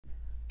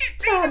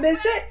time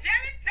is it?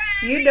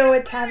 You know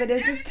what time it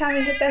is. It's time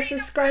to hit that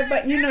subscribe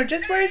button. You know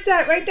just where it's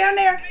at. Right down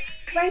there.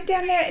 Right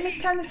down there. And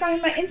it's time to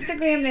find my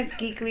Instagram. That's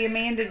Geekly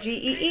Amanda.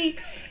 GeeKly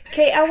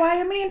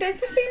Amanda.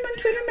 It's the same on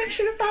Twitter. Make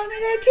sure to follow me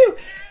there too.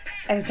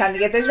 And it's time to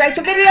get this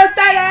Rachel video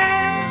started.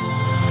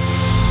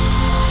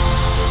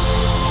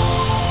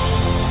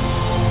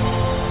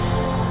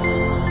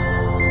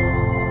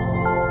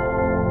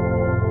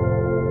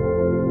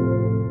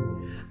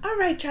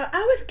 Alright, y'all,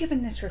 I was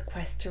given this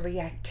request to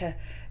react to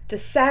The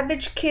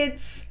Savage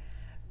Kids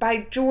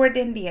by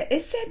Jordindian.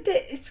 It said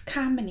that it's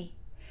comedy.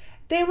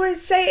 They were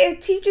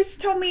saying, he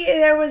just told me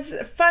there was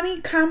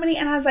funny comedy,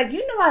 and I was like,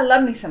 you know I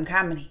love me some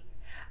comedy.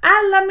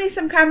 I love me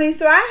some comedy,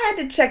 so I had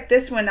to check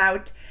this one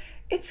out.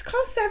 It's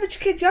called Savage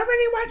Kids. Y'all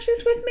ready to watch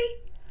this with me?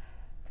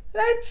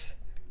 Let's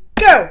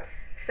go.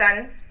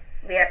 Son,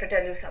 we have to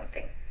tell you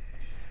something.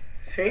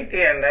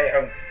 Sweetie and I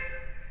have...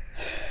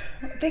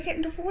 They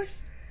getting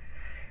divorced?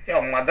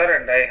 Your mother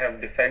and I have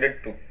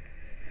decided to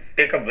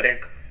take a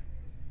break.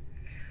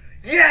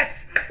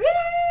 Yes!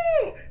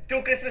 Woo!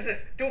 2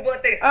 Christmases, 2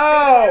 birthdays, 2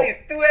 Oh,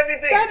 Diwalis, 2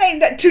 everything. that ain't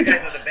that 2 You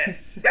guys are the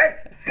best.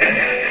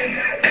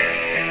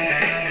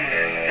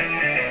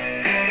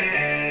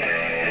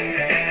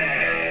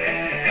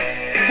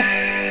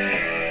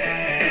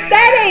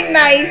 That ain't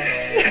nice.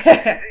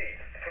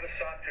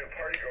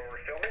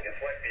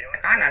 I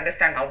can't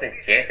understand how this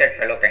J-set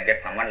fellow can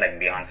get someone like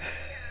Beyonce.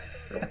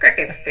 Look at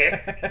his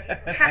face.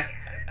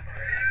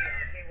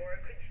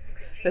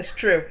 That's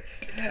true.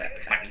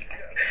 It's funny.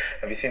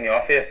 Have you seen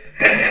your face?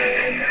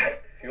 If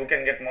you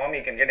can get mom, he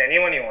can get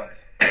anyone he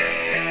wants.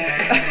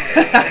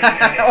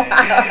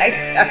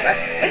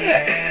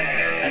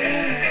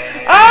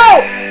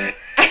 Oh!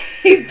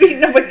 He's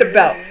beating him with the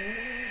belt.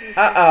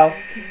 Uh-oh.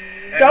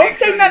 Don't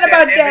say nothing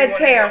about Dad's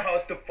hair.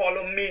 House to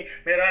follow me.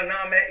 मेरा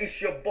नाम है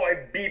इस your boy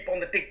Beep on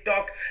the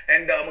TikTok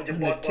and मुझे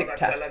बहुत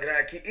अच्छा लग रहा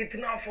है कि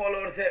इतना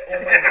followers है.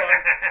 Oh my god.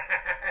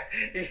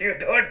 You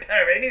don't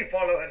have any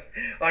followers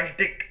on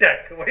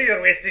TikTok. Why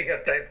you're wasting your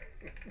time?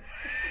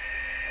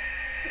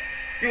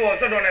 You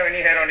also don't have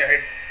any hair on your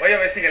head. Why you're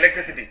wasting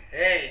electricity?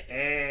 Hey.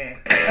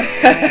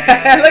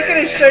 Look at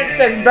his shirt, it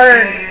says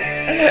burn.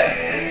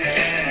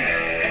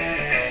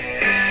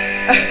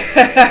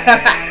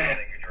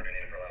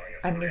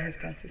 I knew he was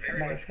going to see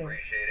somebody's hair.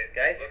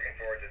 Guys,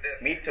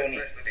 meet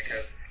Tony.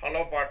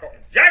 Hello, Pato.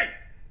 Yay!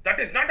 That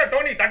is not a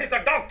Tony, that is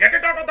a dog. Get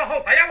it out of the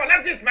house. I have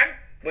allergies, man.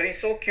 But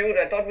he's so cute,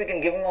 I thought we can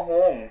give him a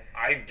home.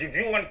 I give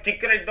you one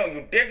kick right now.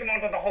 You take him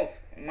out of the house.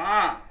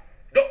 Ma.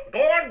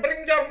 Don't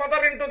bring your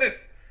mother into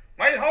this.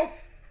 My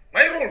house,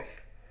 my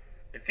rules.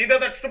 It's either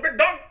that stupid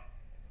dog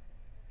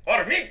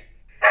or me.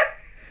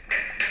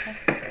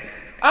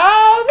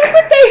 Oh, look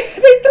what they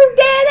threw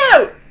Dad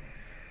out.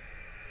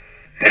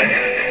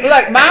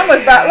 Look, Mom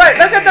was about,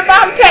 look at the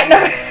mom petting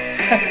her.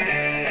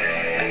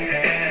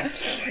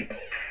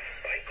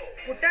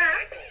 Putta,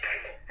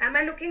 am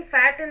I looking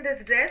fat in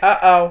this dress?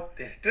 Uh-oh.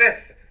 This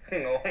dress?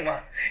 No,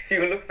 ma.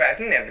 You look fat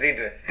in every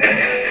dress. Kick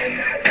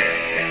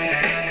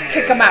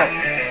him out.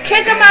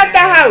 Kick him out the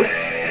house.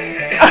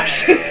 Oh,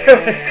 she threw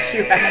a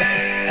shoe at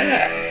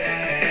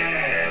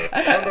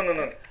him.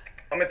 No.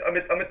 Amit,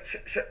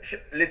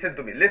 listen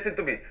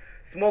to me.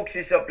 Smoke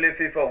Shisha Play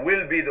FIFA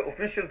will be the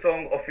official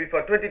song of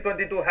FIFA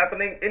 2022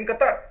 happening in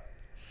Qatar.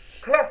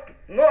 Class,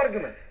 no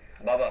arguments.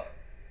 Baba.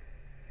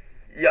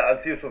 Yeah, I'll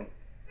see you soon.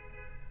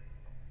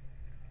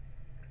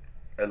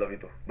 I love you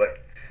too. Bye.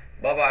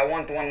 Baba, I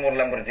want one more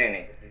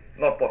Lamborghini.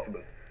 Not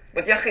possible.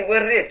 But Yahi,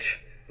 we're rich.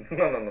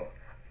 No.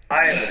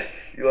 I am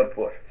rich. You are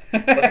poor.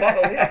 But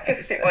Baba, we have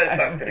 50 oil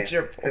factories.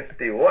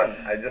 51.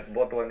 I just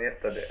bought one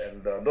yesterday.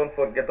 And don't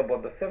forget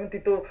about the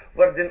 72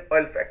 virgin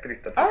oil factories.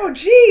 Oh,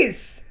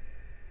 jeez.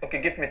 Okay,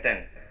 give me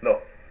 10.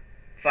 No.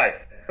 5.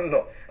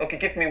 No. Okay,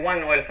 give me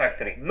 1 oil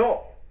factory.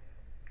 No.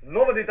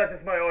 Nobody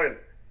touches my oil.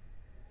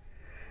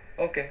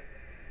 Okay.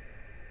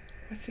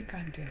 What's he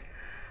gonna do?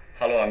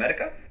 Hello,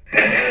 America?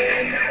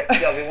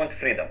 Yeah, we want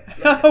freedom.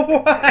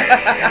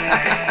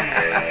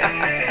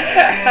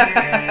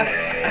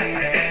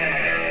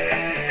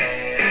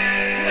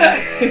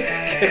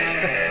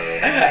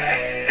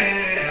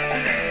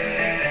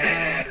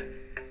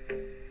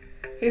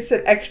 He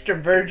said extra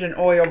virgin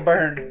oil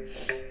burn.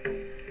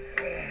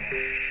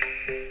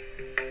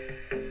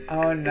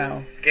 Oh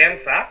no.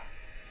 Games, huh?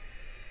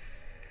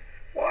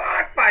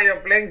 What? Are you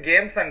playing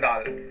games and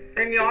all?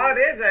 In your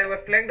age, I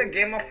was playing the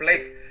game of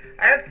life.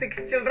 I had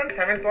 6 children,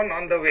 7th one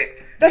on the way.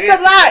 That's a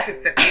lot.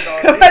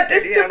 But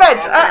it's too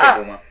much.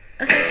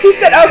 He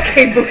said,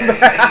 okay, boomer.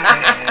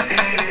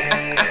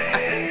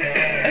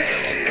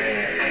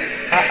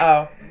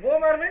 Uh-oh.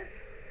 Boomer means?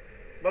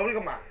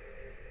 Bubblegum.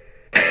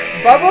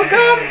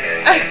 Bubblegum?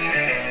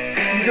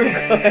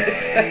 Google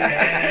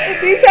it.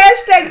 These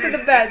hashtags are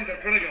the best.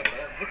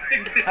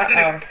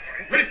 Uh-oh.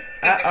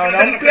 Uh-oh,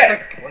 don't flip.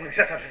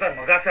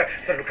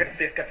 Sir, look at his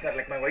face cut, sir.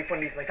 Like my wife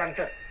only is my son,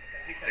 sir.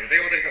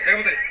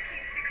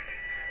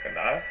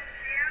 Kanda,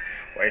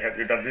 why have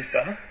you done this,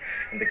 sir?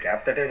 In the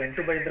cab that I went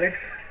to by the night,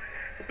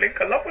 you playing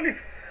Kalla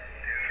police.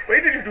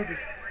 Why did you do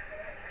this?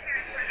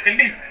 Tell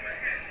me.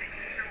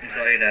 I'm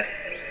sorry, Dad.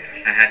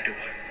 I had to.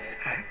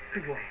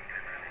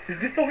 Is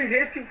this how we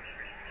raised you?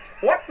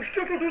 What pushed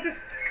you to do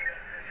this?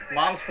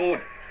 Mom's food.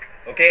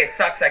 Okay, it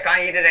sucks. I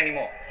can't eat it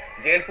anymore.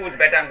 Jail food's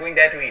better. I'm going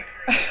there to eat.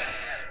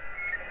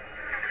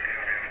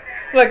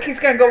 Look, he's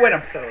gonna go with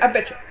him. I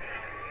bet you.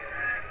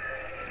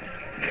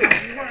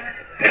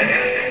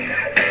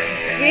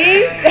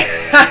 See?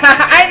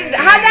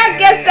 How'd I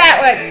guess that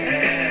one?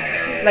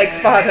 Like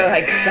father,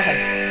 like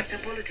son. The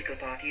political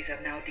parties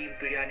have now deemed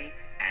biryani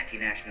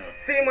anti-national.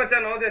 See, Macha,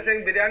 now they're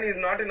saying biryani is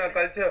not in our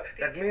culture.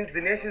 That means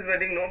Dinesh's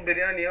wedding, no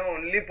biryani,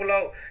 only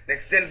pulao.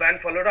 Next they'll ban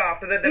falooda.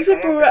 After that they'll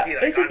come up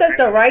with Isn't that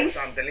the rice?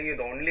 I'm telling you,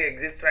 the only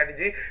exit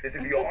strategy is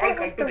if you thought all that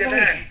come was the together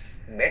rice.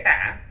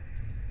 Beta,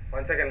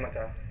 One second,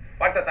 Macha.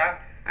 What, Tata?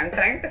 I'm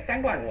trying to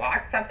send one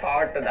WhatsApp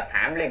forward to the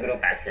family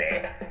group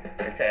actually.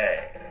 It's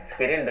a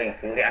squirrel doing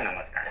Surya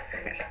Namaskar.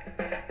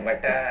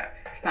 But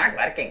it's not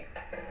working.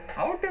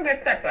 How to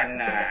get that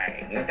one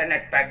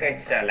internet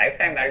package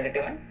lifetime validity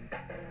one?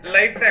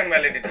 Lifetime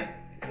validity.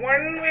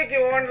 1 week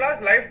you won't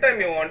last,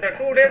 lifetime you want.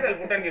 2 days I'll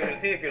put on, you will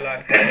see if you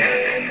last.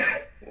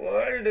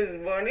 World is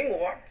burning,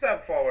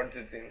 WhatsApp forwards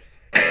it seems.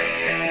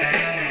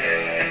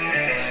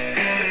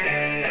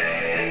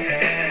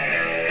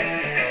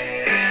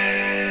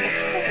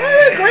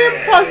 Oh,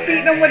 Grandpa's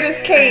beating him with his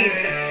cane.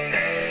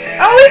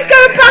 Oh, he's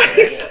got a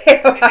body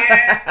slam.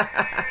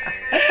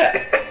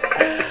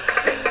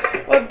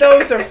 Well,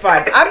 those are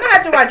fun. I'm gonna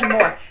have to watch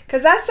more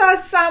because I saw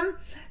some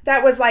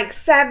that was like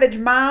savage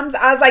moms.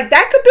 I was like,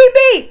 that could be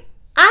me.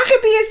 I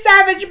could be a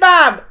savage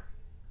mom.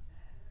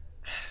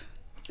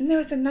 And there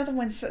was another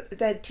one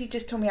that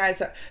teachers told me I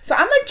saw. So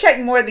I'm gonna check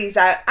more of these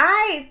out.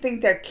 I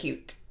think they're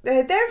cute.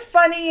 They're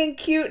funny and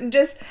cute and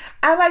just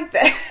I like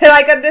that.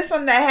 Like on this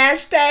one, the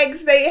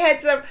hashtags they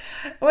had some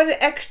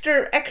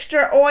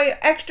extra oil,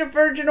 extra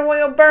virgin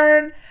oil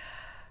burn.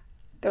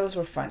 Those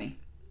were funny.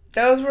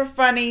 Those were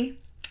funny.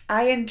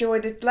 I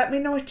enjoyed it. Let me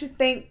know what you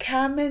think.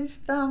 Comments,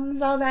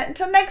 thumbs, all that.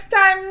 Until next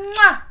time.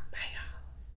 Mwah!